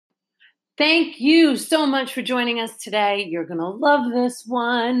Thank you so much for joining us today. You're going to love this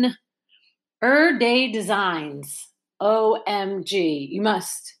one. Erdei Designs. OMG. You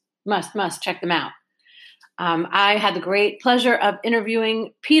must check them out. I had the great pleasure of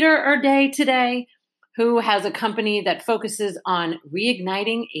interviewing Peter Erdei today, who has a company that focuses on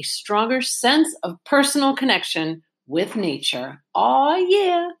reigniting a stronger sense of personal connection with nature. Oh,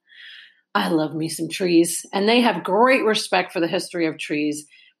 yeah. I love me some trees. And they have great respect for the history of trees.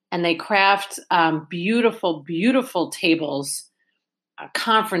 And they craft beautiful, beautiful tables,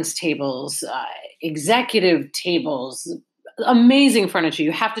 conference tables, executive tables, amazing furniture.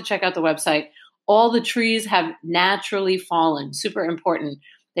 You have to check out the website. All the trees have naturally fallen. Super important.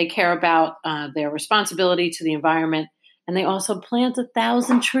 They care about their responsibility to the environment. And they also plant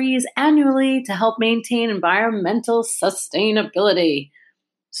 1,000 trees annually to help maintain environmental sustainability.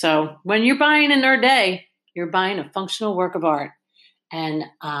 So when you're buying an Erdei, you're buying a functional work of art. And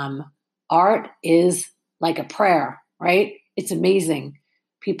art is like a prayer, right? It's amazing.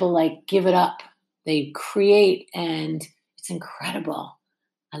 People give it up. They create, and it's incredible.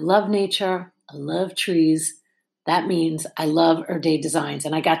 I love nature. I love trees. That means I love Erdei Designs.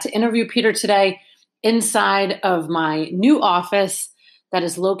 And I got to interview Peter today inside of my new office that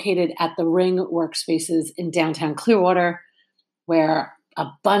is located at the Ring Workspaces in downtown Clearwater, where a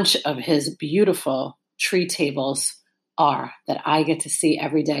bunch of his beautiful tree tables are that I get to see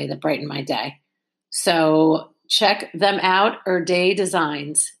every day that brighten my day. So check them out, Erdei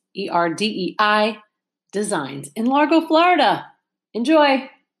Designs, Erdei Designs in Largo, Florida. Enjoy.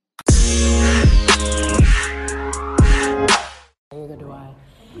 Neither do I.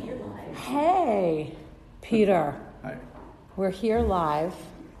 Hey, Peter. Hi. We're here live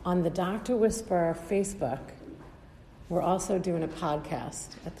on the Dr. Whisperer Facebook. We're also doing a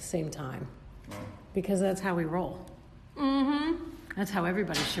podcast at the same time because that's how we roll. Mm-hmm. That's how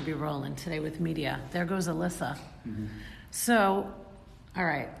everybody should be rolling today with media. There goes Alyssa. Mm-hmm. So, all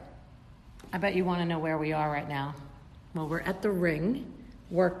right. I bet you want to know where we are right now. Well, we're at the Ring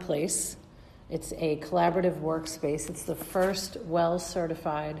Workplace. It's a collaborative workspace. It's the first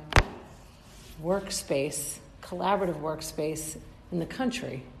well-certified workspace, collaborative workspace in the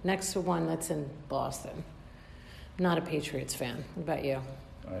country, next to one that's in Boston. I'm not a Patriots fan. What about you?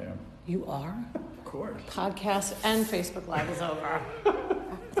 I am. You are? Of course. Podcast and Facebook Live is over.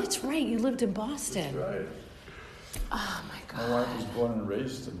 That's right. You lived in Boston. That's right. Oh, my God. My wife was born and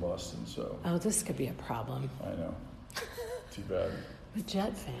raised in Boston, so. Oh, this could be a problem. I know. Too bad. I'm a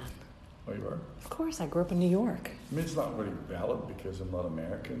Jet fan. Oh, you are? Of course. I grew up in New York. I mean, it's not really valid because I'm not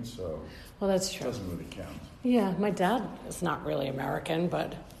American, so. Well, that's true. It doesn't really count. Yeah, my dad is not really American,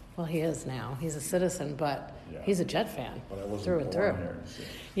 but, well, he is now. He's a citizen, but he's a Jet fan. But I wasn't through and through. Here, so.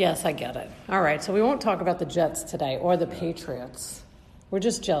 Yes, I get it. All right, so we won't talk about the Jets today or the Patriots. We're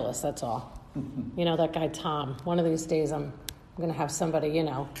just jealous, that's all. You know, that guy Tom. One of these days I'm going to have somebody,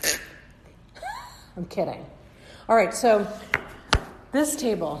 I'm kidding. All right, so this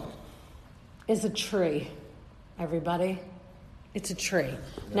table is a tree, everybody. It's a tree. Yeah.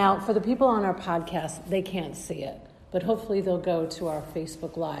 Now, for the people on our podcast, they can't see it, but hopefully they'll go to our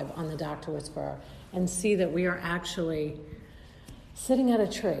Facebook Live on the Dr. Whisperer and see that we are actually sitting at a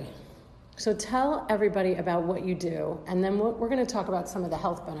tree. So tell everybody about what you do, and then we're going to talk about some of the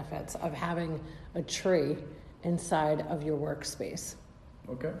health benefits of having a tree inside of your workspace.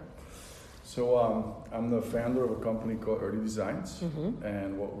 Okay. So I'm the founder of a company called Erdei Designs,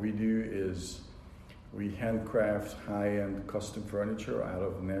 and what we do is we handcraft high-end custom furniture out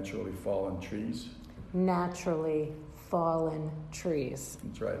of naturally fallen trees. Naturally fallen trees.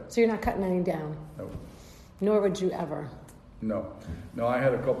 That's right. So you're not cutting any down? No. Nor would you ever? No, I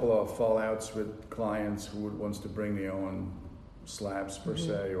had a couple of fallouts with clients who wants to bring their own slabs per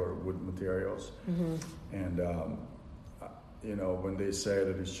se or wood materials, and when they say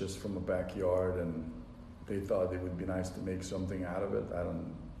that it's just from a backyard and they thought it would be nice to make something out of it, I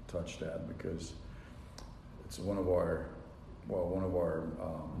don't touch that because it's one of our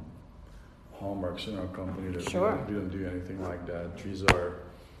hallmarks in our company that we don't do anything like that. Trees are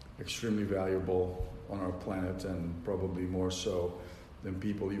extremely valuable on our planet, and probably more so than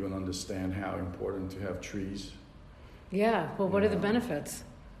people even understand how important to have trees. Yeah, well, what are the benefits?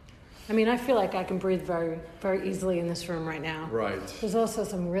 I mean, I feel like I can breathe very, very easily in this room right now. Right. There's also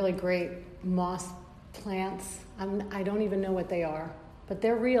some really great moss plants. I don't even know what they are, but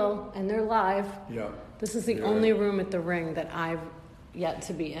they're real and they're live. Yeah. This is the only room at the Ring that I've yet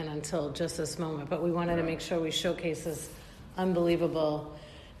to be in until just this moment, but we wanted to make sure we showcase this unbelievable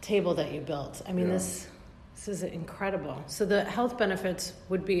table that you built. I mean, this is incredible. So the health benefits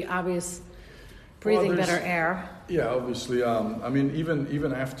would be obvious. breathing better air. Yeah, obviously. I mean,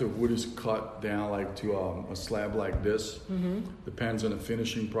 even after wood is cut down like to a slab like this, depends on the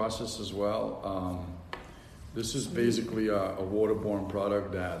finishing process as well. This is basically a waterborne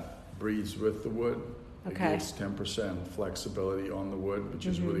product that breathes with the wood. Okay. It gives 10% flexibility on the wood, which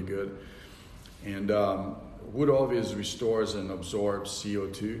is really good. And wood always restores and absorbs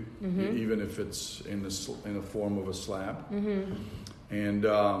CO2, even if it's in the form of a slab. And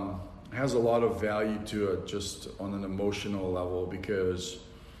has a lot of value to it just on an emotional level, because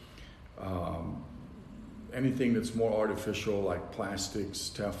anything that's more artificial, like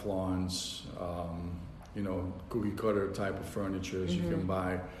plastics, Teflons, cookie cutter type of furnitures you can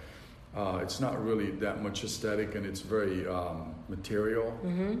buy, it's not really that much aesthetic, and it's very material.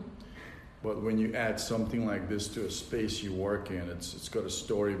 But when you add something like this to a space you work in, it's got a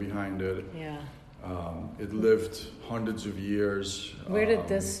story behind it. Yeah. It lived hundreds of years. Where did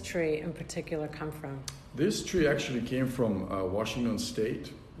this tree in particular come from? This tree actually came from Washington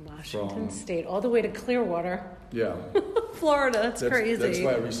State. Washington State, all the way to Clearwater. Yeah. Florida, that's crazy. That's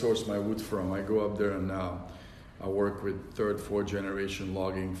why I resource my wood from. I go up there and I work with third, fourth generation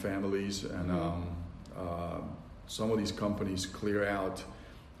logging families, and some of these companies clear out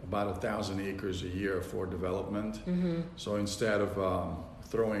about 1,000 acres a year for development. So instead of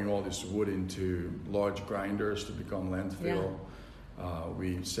throwing all this wood into large grinders to become landfill,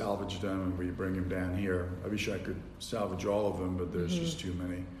 we salvage them and we bring them down here. I wish I could salvage all of them, but there's just too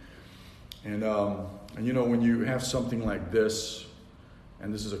many. And when you have something like this,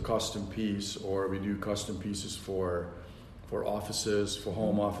 and this is a custom piece, or we do custom pieces for offices, for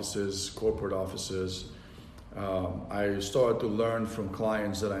home offices, corporate offices, I started to learn from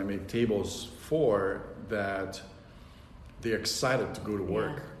clients that I make tables for that they're excited to go to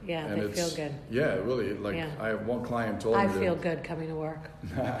work. Yeah, and they feel good. Yeah, really. I have one client told me I feel good coming to work.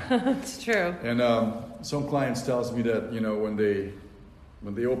 It's true. And some clients tells me that,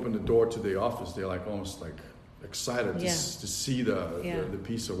 when they open the door to the office, they're like almost like excited to see the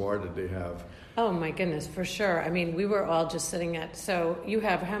piece of art that they have. Oh my goodness, for sure. I mean, we were all just sitting so you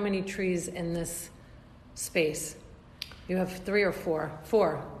have how many trees in this space? You have 3 or 4?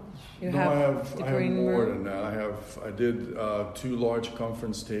 4. I have more than that. I did 2 large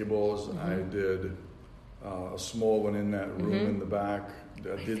conference tables. I did a small one in that room in the back.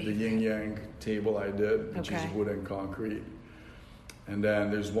 I did the yin yang table which is wood and concrete. And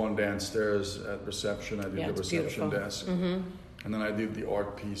then there's one downstairs at reception. I did the reception desk. And then I did the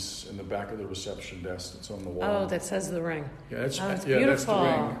art piece in the back of the reception desk that's on the wall. Oh, that says the ring. Yeah, that's beautiful. That's the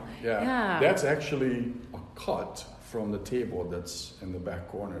ring. Yeah. That's actually a cut from the table that's in the back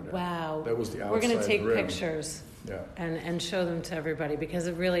corner there. Wow. That was the outside We're going to take rim. pictures and show them to everybody, because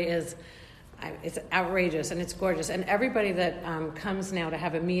it really is, it's outrageous and it's gorgeous. And everybody that comes now to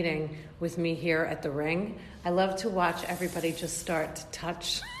have a meeting with me here at the ring, I love to watch everybody just start to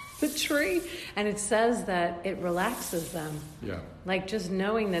touch the tree. And it says that it relaxes them. Yeah. Like just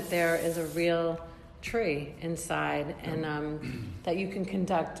knowing that there is a real tree inside, and that you can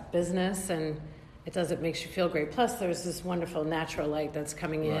conduct business, and it makes you feel great. Plus, there's this wonderful natural light that's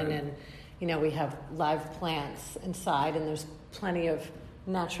coming in, and we have live plants inside, and there's plenty of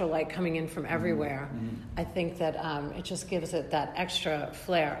natural light coming in from everywhere. I think that it just gives it that extra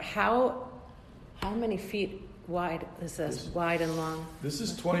flair. How many feet wide is this? Wide and long? This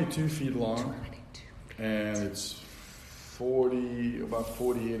is 22 feet long. 22 feet. And it's about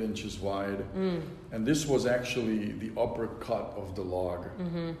 48 inches wide. And this was actually the upper cut of the log.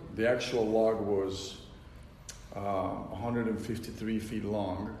 The actual log was 153 feet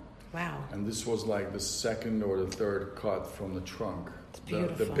long. Wow. And this was like the second or the third cut from the trunk. It's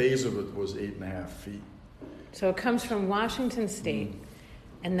beautiful. The base of it was 8.5 feet. So it comes from Washington State,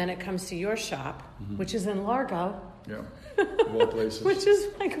 and then it comes to your shop, which is in Largo. Yeah. Of all places. Which is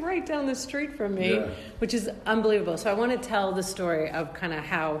like right down the street from me, which is unbelievable. So I want to tell the story of kind of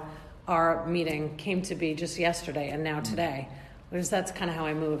how our meeting came to be just yesterday and now today, because that's kind of how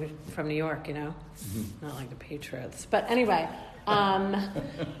I moved from New York, not like the Patriots. But anyway,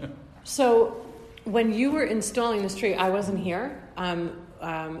 so when you were installing this tree, I wasn't here.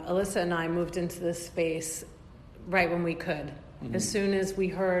 Alyssa and I moved into this space right when we could. As soon as we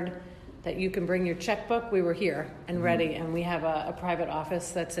heard that you can bring your checkbook, we were here and ready, and we have a private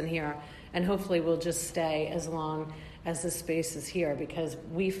office that's in here, and hopefully we'll just stay as long as the space is here, because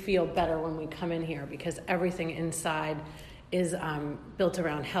we feel better when we come in here, because everything inside is built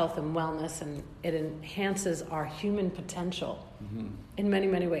around health and wellness, and it enhances our human potential in many,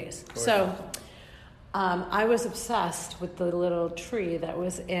 many ways. So I was obsessed with the little tree that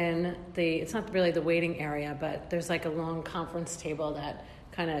was in it's not really the waiting area, but there's like a long conference table that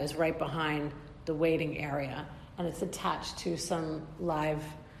kind of is right behind the waiting area, and it's attached to some live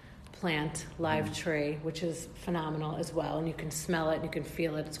plant, live tree, which is phenomenal as well. And you can smell it, and you can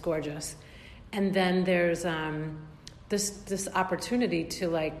feel it. It's gorgeous. And then there's this opportunity to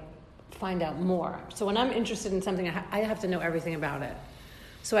like find out more. So when I'm interested in something, I have to know everything about it.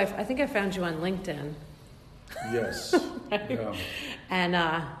 So I think I found you on LinkedIn. Yes. Right? Yeah. And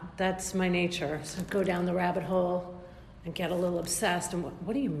that's my nature. So go down the rabbit hole and get a little obsessed. And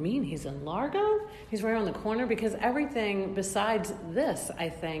what do you mean he's in Largo? He's right around the corner? Because everything besides this, I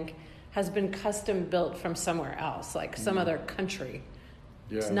think, has been custom built from somewhere else, like some other country.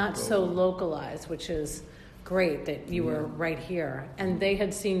 Yeah, it's not so localized, which is great that you were right here. And they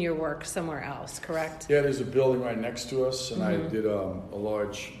had seen your work somewhere else, correct? Yeah, there's a building right next to us, and I did a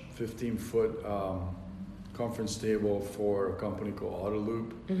large 15-foot conference table for a company called Auto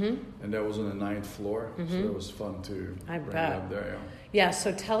Loop, and that was on the 9th floor, so it was fun to bring it up there. Yeah,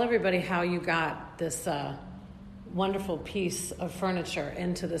 so tell everybody how you got this wonderful piece of furniture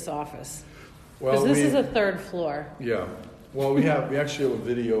into this office. Because this is a 3rd floor. Yeah. Well, we actually have a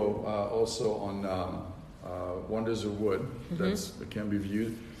video also on Wonders of Wood that can be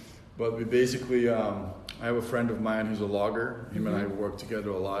viewed. But we basically, I have a friend of mine who's a logger. Him and I work together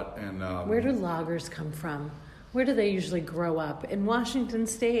a lot. And where do loggers come from? Where do they usually grow up? In Washington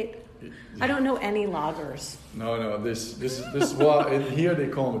State? I don't know any loggers. No. This is well, here they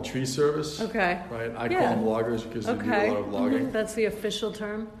call them a tree service. Okay. Right. I call them loggers because they do a lot of logging. That's the official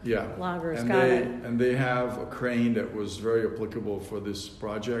term. Yeah. Loggers. And Got it. And they have a crane that was very applicable for this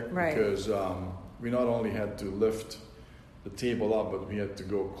project because we not only had to lift the table up, but we had to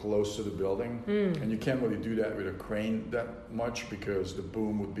go close to the building. And you can't really do that with a crane that much because the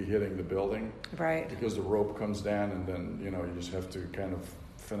boom would be hitting the building. Right. Because the rope comes down and then, you just have to kind of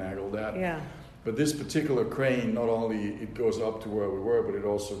finagle that. Yeah. But this particular crane, not only it goes up to where we were, but it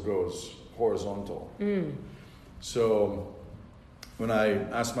also goes horizontal. So when I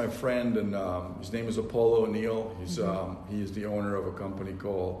asked my friend, and his name is Apollo O'Neill, he is the owner of a company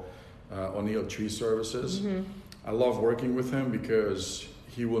called O'Neill Tree Services. I love working with him because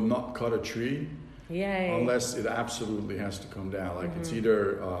he will not cut a tree unless it absolutely has to come down. Like it's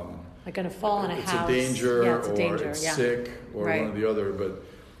either like going to fall on a house. It's a danger, it's a or danger. it's sick, or one or the other. But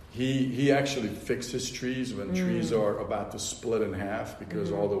he actually fixes trees when trees are about to split in half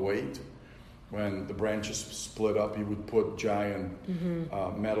because all the weight. When the branches split up, he would put giant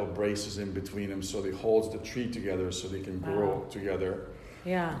metal braces in between them so they holds the tree together so they can grow together.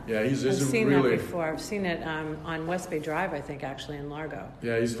 Yeah. Yeah, he's I've seen really, that before. I've seen it on West Bay Drive, I think, actually, in Largo.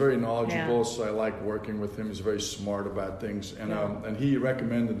 Yeah, he's very knowledgeable, so I like working with him. He's very smart about things. And and he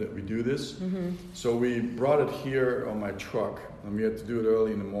recommended that we do this. So we brought it here on my truck, and we had to do it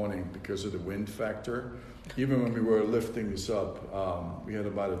early in the morning because of the wind factor. Even when we were lifting this up, we had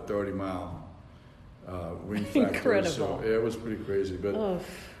about a 30-mile wind factor. Incredible. So yeah, it was pretty crazy. But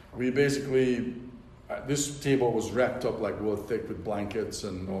we basically... this table was wrapped up like real thick with blankets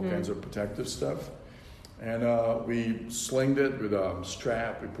and all kinds of protective stuff. And we slinged it with a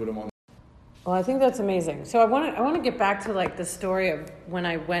strap. We put them on. Well, I think that's amazing. So I want to get back to like the story of when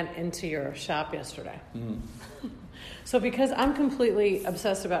I went into your shop yesterday. So because I'm completely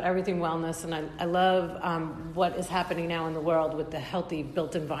obsessed about everything wellness, and I love what is happening now in the world with the healthy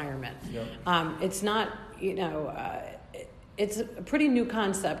built environment. Yep. It's not, it's a pretty new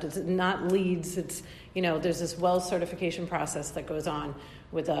concept. It's not LEEDs. It's, there's this WELL certification process that goes on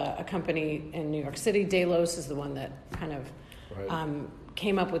with a company in New York City. Delos is the one that kind of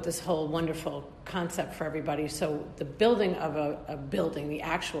came up with this whole wonderful concept for everybody. So the building of a building, the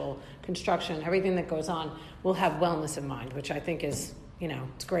actual construction, everything that goes on will have wellness in mind, which I think is,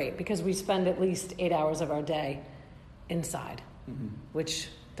 it's great because we spend at least 8 hours of our day inside, which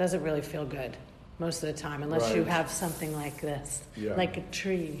doesn't really feel good most of the time, unless you have something like this, like a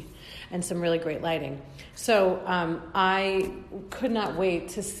tree and some really great lighting. So I could not wait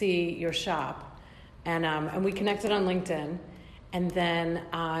to see your shop, and we connected on LinkedIn, and then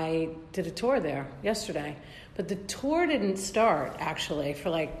I did a tour there yesterday. But the tour didn't start, actually, for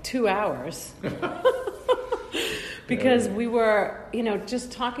like 2 hours. Because we were,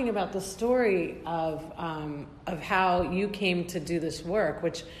 just talking about the story of how you came to do this work,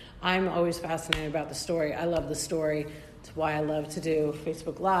 which I'm always fascinated about the story. I love the story. It's why I love to do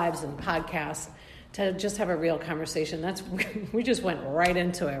Facebook Lives and podcasts, to just have a real conversation. We just went right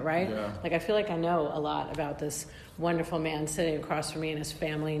into it, right? Yeah. Like, I feel like I know a lot about this wonderful man sitting across from me and his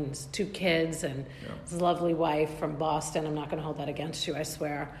family and his 2 kids and his lovely wife from Boston. I'm not going to hold that against you, I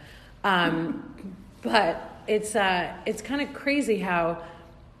swear. But it's kind of crazy how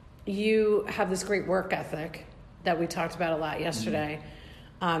you have this great work ethic that we talked about a lot yesterday.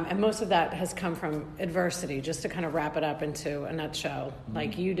 And most of that has come from adversity, just to kind of wrap it up into a nutshell.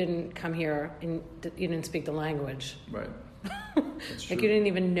 Like, you didn't come here and you didn't speak the language. Right. That's true. Like, you didn't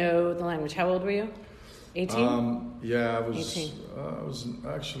even know the language. How old were you? 18? Yeah, I was 18. I was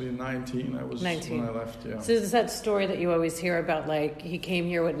actually 19. I was 19. when I left, yeah. So is that story that you always hear about, like, he came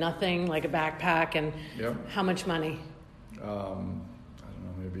here with nothing, like a backpack, and how much money? I don't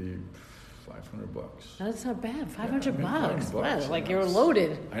know, maybe $500. No, that's not bad. 500 bucks. Wow, like, you're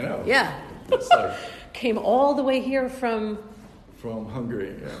loaded. I know. Yeah. It's like Came all the way here from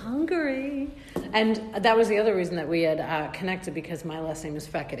Hungary. Yeah. Hungary. And that was the other reason that we had connected, because my last name is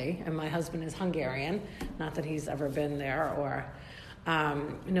Fekete and my husband is Hungarian. Not that he's ever been there or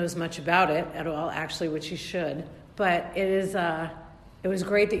knows much about it at all, actually, which he should. But it was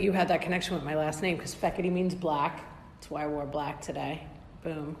great that you had that connection with my last name, because Fekete means black. That's why I wore black today.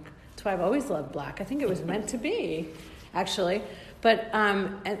 Boom. That's why I've always loved black. I think it was meant to be, actually. But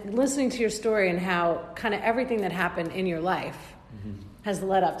and listening to your story and how kind of everything that happened in your life has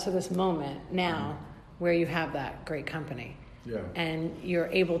led up to this moment now where you have that great company. Yeah. And you're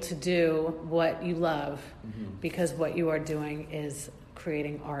able to do what you love because what you are doing is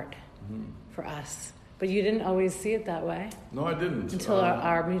creating art for us. But you didn't always see it that way. No, I didn't. Until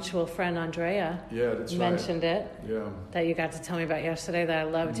our mutual friend Andrea mentioned it. Yeah. That you got to tell me about yesterday, that I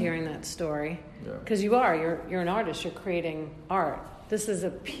loved hearing that story. Yeah. Because you're an artist, you're creating art. This is a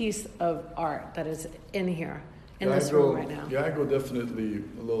piece of art that is in here, in this room right now. Yeah, I go definitely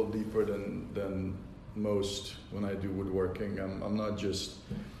a little deeper than most when I do woodworking. I'm not just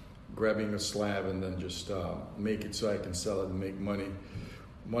grabbing a slab and then just make it so I can sell it and make money.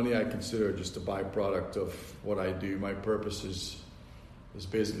 Money I consider just a byproduct of what I do. My purpose is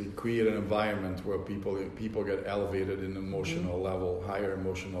basically create an environment where people get elevated in emotional level, higher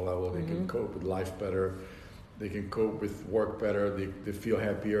emotional level. They can cope with life better. They can cope with work better. They feel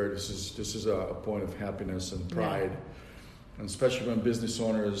happier. This is a point of happiness and pride. And especially when business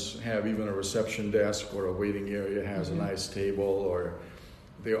owners have even a reception desk or a waiting area has a nice table, or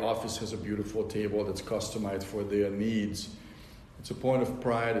their office has a beautiful table that's customized for their needs. It's a point of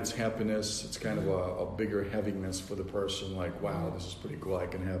pride, it's happiness, it's kind of a bigger heaviness for the person, like, wow, this is pretty cool, I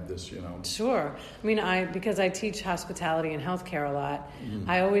can have this, you know. Sure. I mean, because I teach hospitality and healthcare a lot,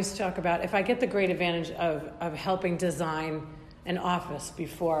 I always talk about, if I get the great advantage of helping design an office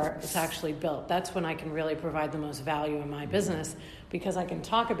before it's actually built, that's when I can really provide the most value in my business, because I can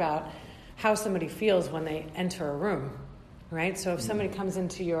talk about how somebody feels when they enter a room, right? So if somebody comes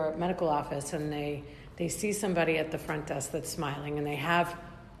into your medical office and they see somebody at the front desk that's smiling and they have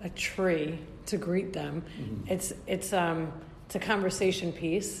a tree to greet them, it's a conversation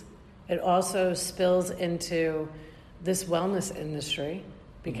piece. It also spills into this wellness industry,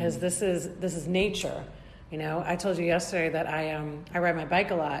 because this is nature. You know, I told you yesterday that I ride my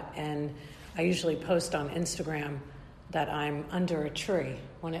bike a lot, and I usually post on Instagram that I'm under a tree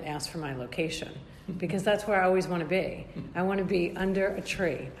when it asks for my location, because that's where I always want to be. I want to be under a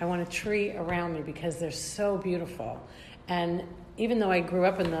tree. I want a tree around me because they're so beautiful. And even though I grew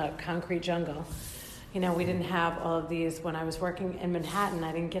up in the concrete jungle, you know, we didn't have all of these. When I was working in Manhattan,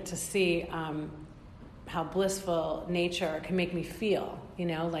 I didn't get to see how blissful nature can make me feel. You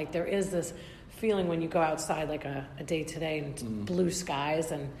know, like there is this feeling when you go outside, like a day today, and it's blue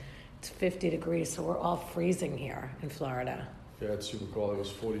skies and it's 50 degrees, so we're all freezing here in Florida. Yeah, it's super cold. It was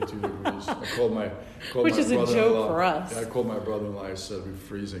 42 degrees. I called Which my is a joke for us. Yeah, I called my brother-in-law. I said, we're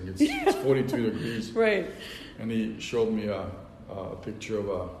freezing. It's 42 degrees. Right. And he showed me a picture of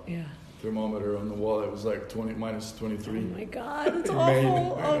a thermometer on the wall. It was like minus 23. Oh my God, it's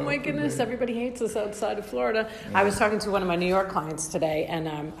awful. Oh my goodness, everybody hates us outside of Florida. Yeah. I was talking to one of my New York clients today,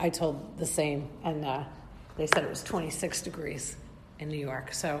 and I told the same, and they said it was 26 degrees in New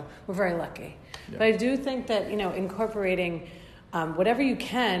York. So we're very lucky. Yeah. But I do think that, you know, incorporating whatever you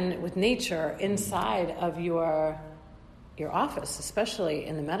can with nature inside of your office, especially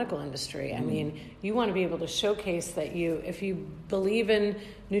in the medical industry. I mean, you want to be able to showcase that if you believe in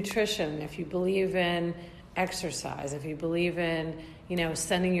nutrition, if you believe in exercise, if you believe in, you know,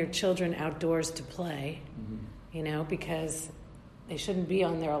 sending your children outdoors to play, you know, because they shouldn't be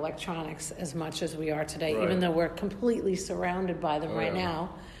on their electronics as much as we are today, even though we're completely surrounded by them now.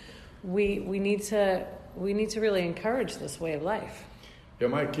 We need to really encourage this way of life. Yeah,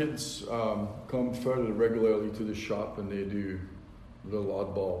 my kids come fairly regularly to the shop, and they do little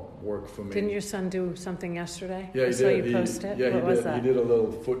oddball work for me. Didn't your son do something yesterday? Yeah, he did. You post it? Yeah, what was that? He did a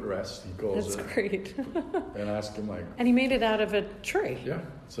little foot rest, he calls it. That's great. And I asked him, like... And he made it out of a tree. Yeah,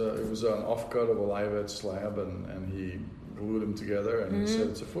 so it was an offcut of a live edge slab, and he glued them together, and he said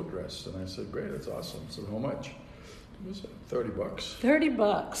it's a foot rest. And I said, great, that's awesome. So how much? It was $30.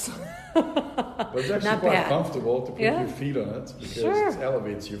 $30. But it's actually Not quite bad. comfortable to put Yeah. your feet on it because Sure. it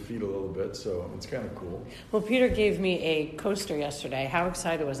elevates your feet a little bit, so it's kind of cool. Well, Peter gave me a coaster yesterday. How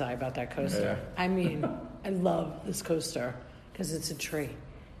excited was I about that coaster? Yeah. I mean, I love this coaster because it's a tree.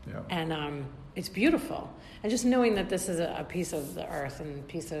 Yeah. And it's beautiful. And just knowing that this is a piece of the earth and a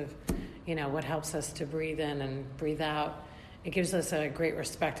piece of, what helps us to breathe in and breathe out, it gives us a great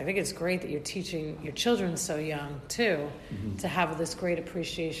respect. I think it's great that you're teaching your children so young, too, to have this great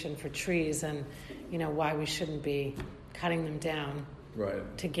appreciation for trees and, why we shouldn't be cutting them down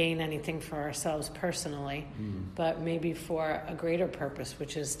Right. to gain anything for ourselves personally, but maybe for a greater purpose,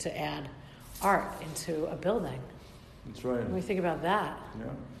 which is to add art into a building. That's right. When we think about that, Yeah.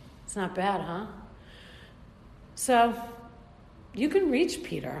 it's not bad, huh? So you can reach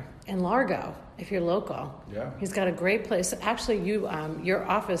Peter in Largo if you're local. Yeah. He's got a great place. Actually, your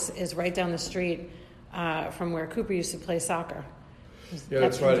office is right down the street from where Cooper used to play soccer. Yeah,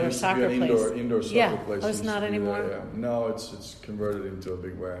 that's right. It indoor used to be soccer an place. indoor soccer Yeah. place. Oh, it's Used not to be anymore? there, yeah. No, it's converted into a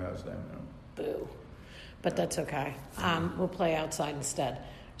big warehouse now. Boo. But that's okay. We'll play outside instead.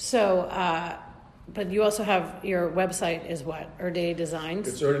 So, but you also have your website is what? Erdei Designs?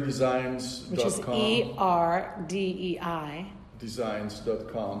 It's erdeidesigns.com. Which is ERDEI.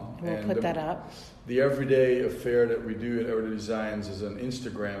 Designs.com. We'll put that up. The everyday affair that we do at Erdei Designs is on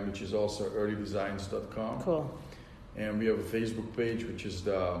Instagram, which is also erdeidesigns.com. Cool. And we have a Facebook page, which is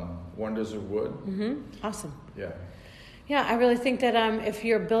the Wonders of Wood. Awesome. Yeah. Yeah, I really think that if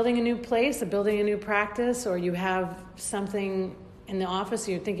you're building a new place, or building a new practice, or you have something in the office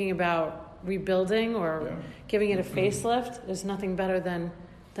you're thinking about rebuilding or giving it a facelift, there's nothing better than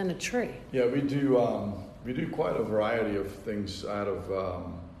a tree. Yeah, we do quite a variety of things out of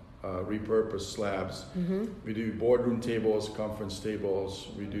repurposed slabs. We do boardroom tables, conference tables.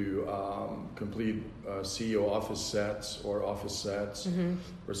 We do complete CEO office sets or office sets,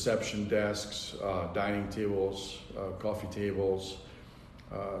 reception desks, dining tables, coffee tables,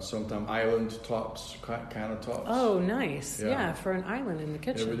 sometimes island tops, countertops. Oh, nice. Yeah, for an island in the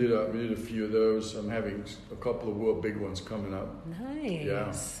kitchen. Yeah, we did a few of those. I'm having a couple of real big ones coming up. Nice.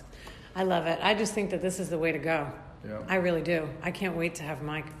 Yeah. I love it. I just think that this is the way to go. Yeah. I really do. I can't wait to have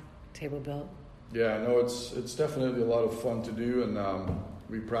my table built. Yeah, no, it's definitely a lot of fun to do, and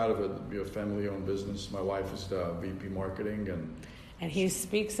we're proud of it. We're a family-owned business. My wife is the VP marketing, and he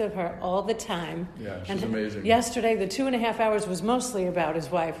speaks of her all the time. Yeah, she's amazing. Yesterday, the 2.5 hours was mostly about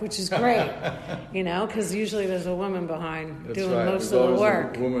his wife, which is great, because usually there's a woman behind doing most of the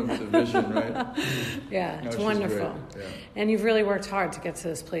work. A woman with a vision, right? Yeah, No, it's she's wonderful. great. Yeah. And you've really worked hard to get to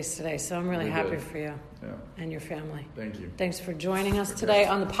this place today, so I'm really happy for you and your family. Thank you. Thanks for joining us today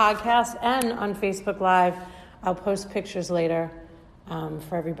on the podcast and on Facebook Live. I'll post pictures later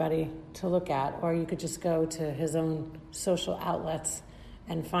for everybody to look at, or you could just go to his own social outlets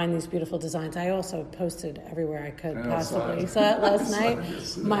and find these beautiful designs. I also posted everywhere I could possibly. You saw it last night?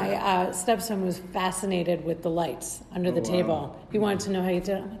 My stepson was fascinated with the lights under the table. He wanted to know how you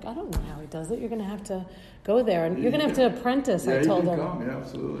did it. I'm like, I don't know how he does it. You're going to have to go there, and you're going to have to apprentice, I told him. Yeah,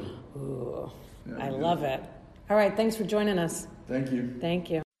 absolutely. Ooh, Yeah, I love it. All right, thanks for joining us. Thank you. Thank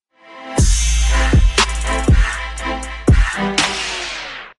you.